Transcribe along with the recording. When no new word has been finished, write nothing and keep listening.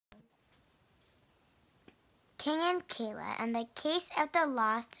King and Kayla and the Case of the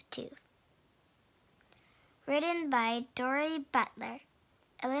Lost Tooth. Written by Dori Butler.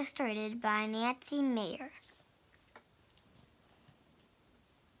 Illustrated by Nancy Mayers.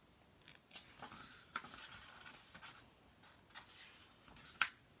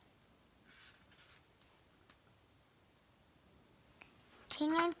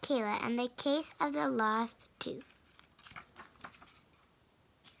 King and Kayla and the Case of the Lost Tooth.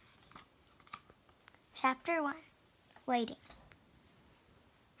 Chapter 1. Waiting.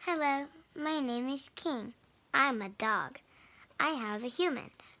 Hello, my name is King. I'm a dog. I have a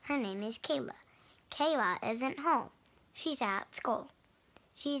human. Her name is Kayla. Kayla isn't home. She's at school.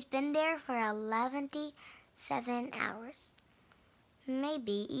 She's been there for 77 hours.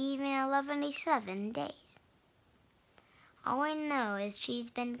 Maybe even 77 days. All I know is she's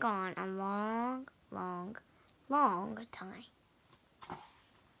been gone a long time.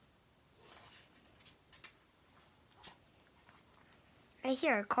 I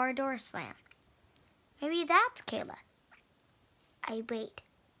hear a car door slam. Maybe that's Kayla. I wait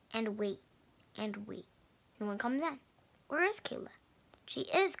and wait and wait. No one comes in. Where is Kayla? She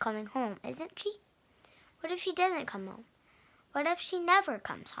is coming home, isn't she? What if she doesn't come home? What if she never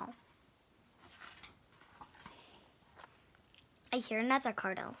comes home? I hear another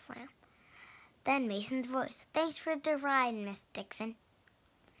car door slam. Then Mason's voice. Thanks for the ride, Miss Dixon.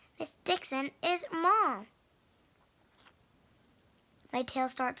 Miss Dixon is Mom. My tail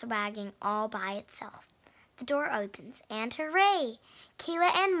starts wagging all by itself. The door opens, and hooray!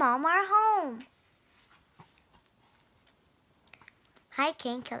 Kayla and Mom are home. Hi,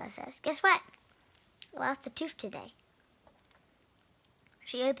 King, Kayla says. Guess what? I lost a tooth today.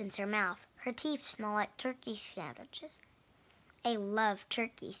 She opens her mouth. Her teeth smell like turkey sandwiches. I love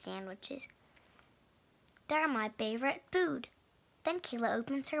turkey sandwiches. They're my favorite food. Then Kayla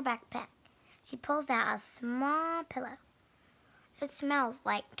opens her backpack. She pulls out a small pillow. It smells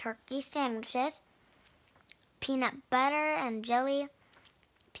like turkey sandwiches, peanut butter and jelly,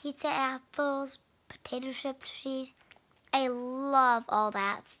 pizza apples, potato chips, cheese. I love all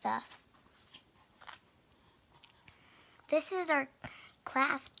that stuff. This is our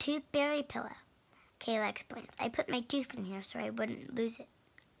class toothberry pillow, Kayla explains. I put my tooth in here so I wouldn't lose it.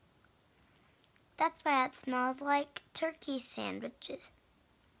 That's why it smells like turkey sandwiches.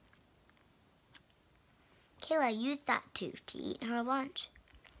 Kayla used that tooth to eat her lunch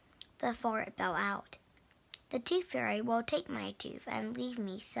before it fell out. The tooth fairy will take my tooth and leave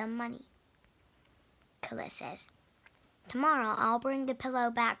me some money, Kayla says. Tomorrow I'll bring the pillow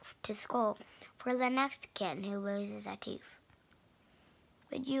back to school for the next kid who loses a tooth.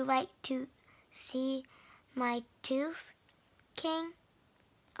 Would you like to see my tooth, King?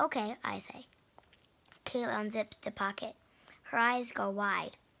 Okay, I say. Kayla unzips the pocket. Her eyes go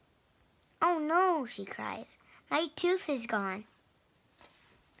wide. Oh no, she cries. My tooth is gone.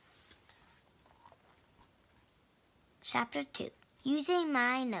 Chapter 2. Using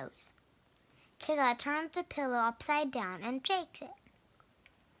my nose. Kayla turns the pillow upside down and shakes it.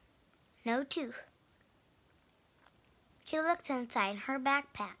 No tooth. She looks inside her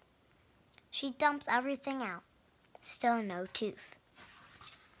backpack. She dumps everything out. Still no tooth.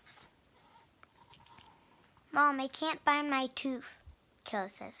 Mom, I can't find my tooth, Kayla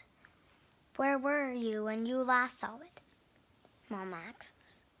says. Where were you when you last saw it? Mom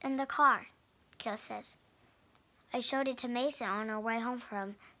asks. In the car, Kayla says. I showed it to Mason on our way home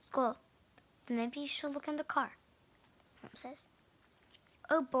from school. Then maybe you should look in the car, Mom says.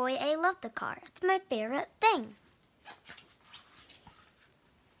 Oh boy, I love the car. It's my favorite thing.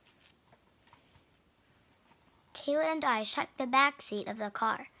 Kayla and I check the back seat of the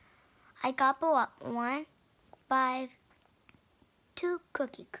car. I gobble up 1, 5, 2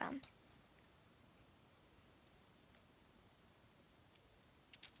 cookie crumbs.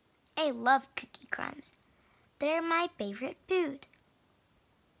 I love cookie crumbs. They're my favorite food.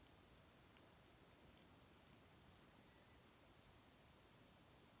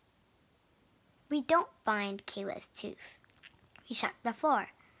 We don't find Kayla's tooth. We check the floor.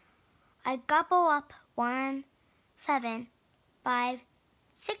 I gobble up 1, 7, 5,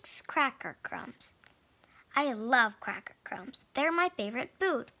 6 cracker crumbs. I love cracker crumbs. They're my favorite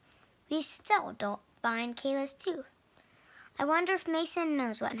food. We still don't find Kayla's tooth. I wonder if Mason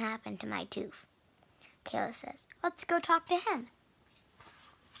knows what happened to my tooth. Kayla says, let's go talk to him.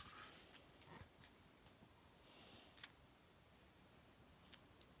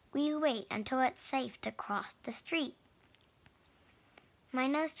 We wait until it's safe to cross the street. My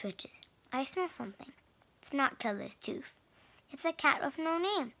nose twitches. I smell something. It's not Kayla's tooth. It's a cat with no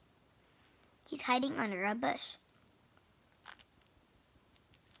name. He's hiding under a bush.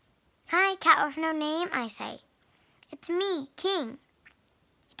 Hi, cat with no name, I say. It's me, King.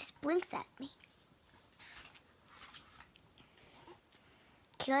 He just blinks at me.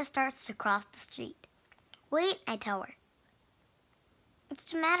 Kayla starts to cross the street. Wait, I tell her. What's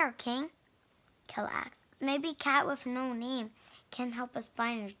the matter, King? Kayla asks. Maybe Cat with no name can help us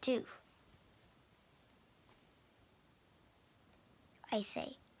find her tooth. I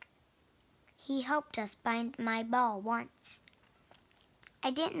say. He helped us find my ball once.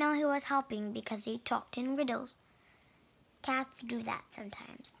 I didn't know he was helping because he talked in riddles. Cats do that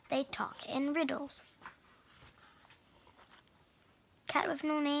sometimes. They talk in riddles. Cat with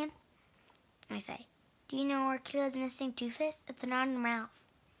no name? I say. Do you know where Kayla's missing tooth is? It's not in the mouth.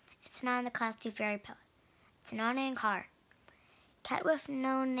 It's not in the class 2 fairy pellet. It's not in the car. Cat with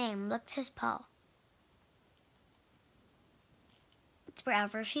no name licks his paw. It's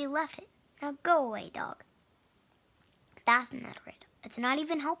wherever she left it. Now go away, dog. That's not a riddle. It's not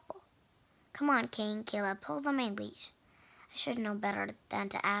even helpful. Come on, King. Kayla pulls on my leash. I should know better than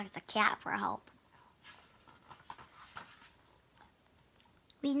to ask a cat for help.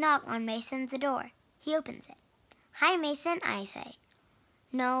 We knock on Mason's door. He opens it. Hi, Mason, I say.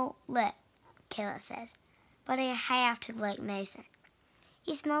 No lip, Kayla says. But I have to like Mason.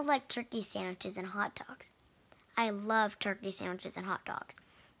 He smells like turkey sandwiches and hot dogs. I love turkey sandwiches and hot dogs.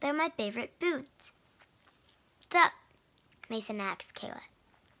 They're my favorite foods. What's up? Mason asks Kayla.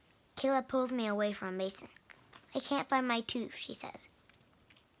 Kayla pulls me away from Mason. I can't find my tooth, she says.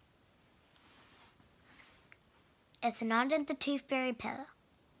 It's not in the tooth fairy pillow.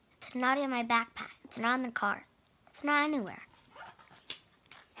 It's not in my backpack. It's not in the car. It's not anywhere.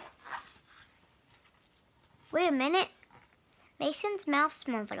 Wait a minute. Mason's mouth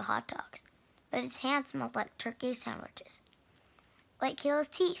smells like hot dogs, but his hand smells like turkey sandwiches. Like Kayla's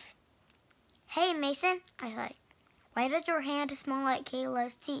teeth. Hey, Mason, I say. Why does your hand smell like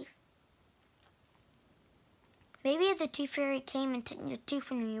Kayla's teeth? Maybe the tooth fairy came and took your tooth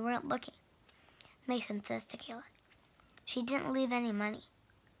when you weren't looking, Mason says to Kayla. She didn't leave any money.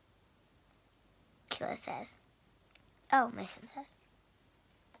 Kayla says. Oh, Mason says.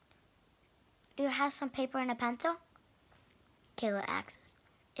 Do you have some paper and a pencil? Kayla asks.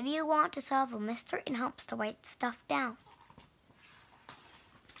 If you want to solve a mystery, it helps to write stuff down.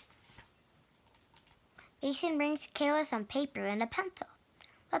 Mason brings Kayla some paper and a pencil.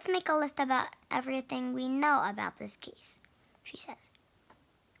 Let's make a list about everything we know about this case, she says.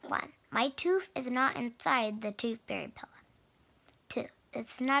 1. My tooth is not inside the tooth fairy pillow. 2.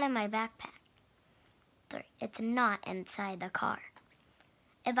 It's not in my backpack. 3. It's not inside the car.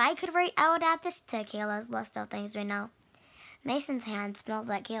 If I could write out add this to Kayla's list of things we know, Mason's hand smells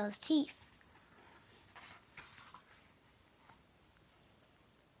like Kayla's teeth.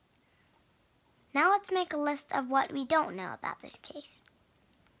 Now let's make a list of what we don't know about this case.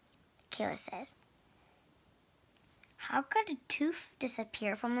 Kayla says, how could a tooth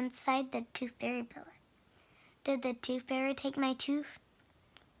disappear from inside the tooth fairy pillow? Did the tooth fairy take my tooth?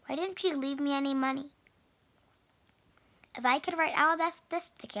 Why didn't she leave me any money? If I could write out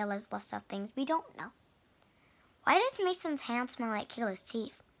this to Kayla's list of things we don't know. Why does Mason's hand smell like Kayla's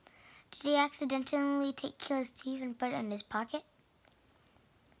teeth? Did he accidentally take Kayla's teeth and put it in his pocket?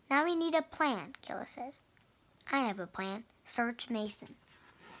 Now we need a plan, Kayla says. I have a plan. Search Mason.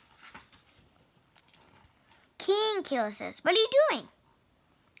 King, Kayla says. What are you doing?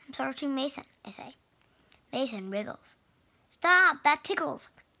 I'm searching Mason, I say. Mason wriggles. Stop, that tickles.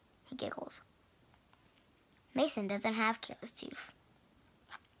 He giggles. Mason doesn't have Kayla's tooth.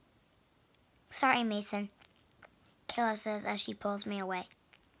 Sorry, Mason, Kayla says as she pulls me away.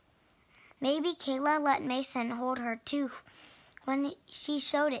 Maybe Kayla let Mason hold her tooth when she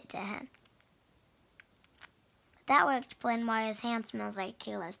showed it to him. That would explain why his hand smells like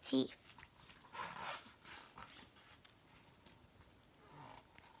Kayla's teeth.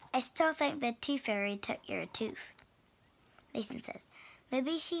 I still think the tooth fairy took your tooth, Mason says.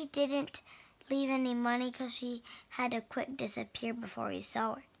 Maybe she didn't leave any money because she had to quick disappear before we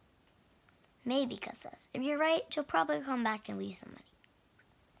saw her. Maybe because says, if you're right, she'll probably come back and leave some money.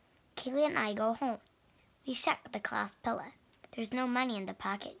 Kayla and I go home. We check the class pillow. There's no money in the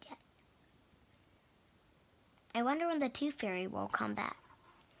pocket yet. I wonder when the tooth fairy will come back.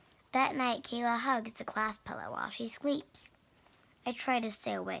 That night, Kayla hugs the class pillow while she sleeps. I try to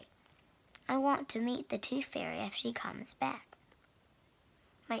stay awake. I want to meet the tooth fairy if she comes back.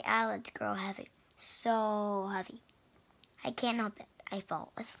 My eyelids grow heavy, so heavy. I can't help it. I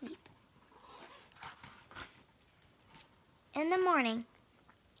fall asleep. In the morning,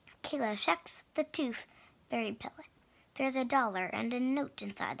 Kayla checks the tooth fairy pillow. There's $1 and a note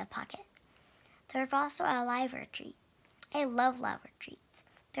inside the pocket. There's also a liver treat. I love liver treats.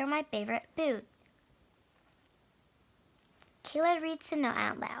 They're my favorite food. Kayla reads the note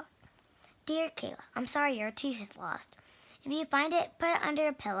out loud. Dear Kayla, I'm sorry your tooth is lost. If you find it, put it under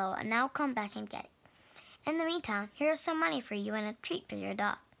a pillow and I'll come back and get it. In the meantime, here's some money for you and a treat for your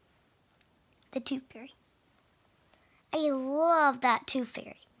dog. The Tooth Fairy. I love that Tooth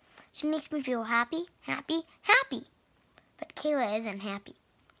Fairy. She makes me feel happy, happy, happy. But Kayla isn't happy.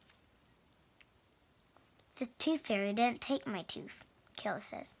 The Tooth Fairy didn't take my tooth, Kayla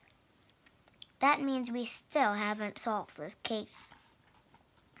says. That means we still haven't solved this case.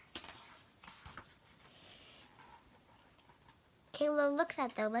 Kayla looks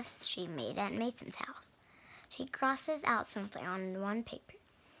at the list she made at Mason's house. She crosses out something on one paper.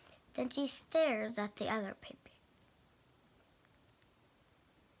 Then she stares at the other paper.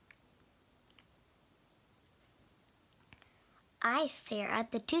 I stare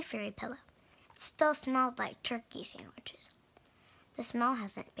at the Tooth Fairy pillow. It still smells like turkey sandwiches. The smell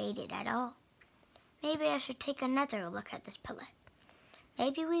hasn't faded at all. Maybe I should take another look at this pillow.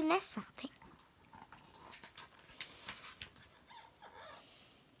 Maybe we missed something.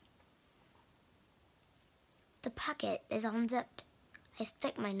 The pocket is unzipped. I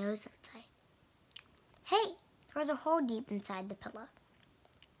stick my nose inside. Hey, there's a hole deep inside the pillow.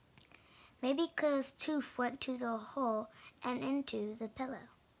 Maybe Kayla's tooth went to the hole and into the pillow.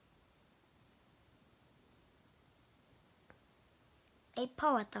 I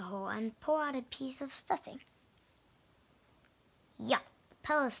pull at the hole and pull out a piece of stuffing. Yuck,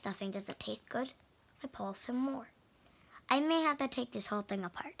 pillow stuffing doesn't taste good. I pull some more. I may have to take this whole thing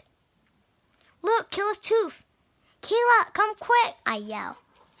apart. Look, Kayla's tooth! Kayla, come quick! I yell.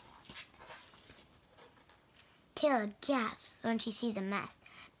 Kayla gasps when she sees a mess.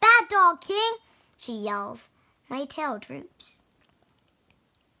 Bad dog, King! She yells. My tail droops.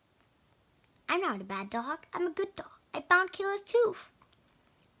 I'm not a bad dog. I'm a good dog. I found Kayla's tooth.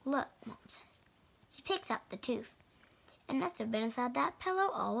 Look, Mom says. She picks up the tooth. It must have been inside that pillow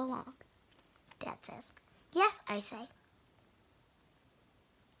all along. Dad says. Yes, I say.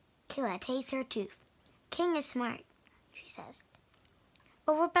 Kayla takes her tooth. King is smart, she says.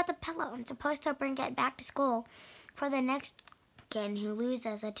 But what about the pillow? I'm supposed to bring it back to school for the next kid who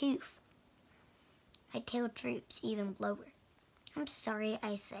loses a tooth. My tail droops even lower. I'm sorry,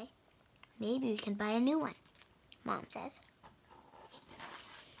 I say. Maybe we can buy a new one, Mom says.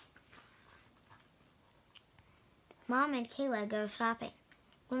 Mom and Kayla go shopping.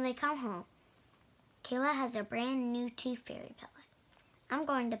 When they come home, Kayla has a brand new Tooth Fairy pillow. I'm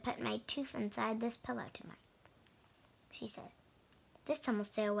going to put my tooth inside this pillow tonight, she says. This time we'll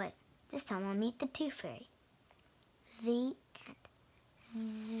stay awake. This time we'll meet the Tooth Fairy. The end.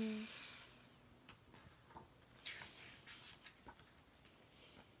 Zzz.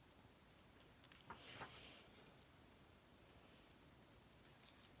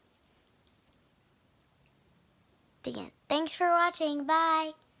 The end. Thanks for watching.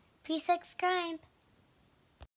 Bye. Please subscribe.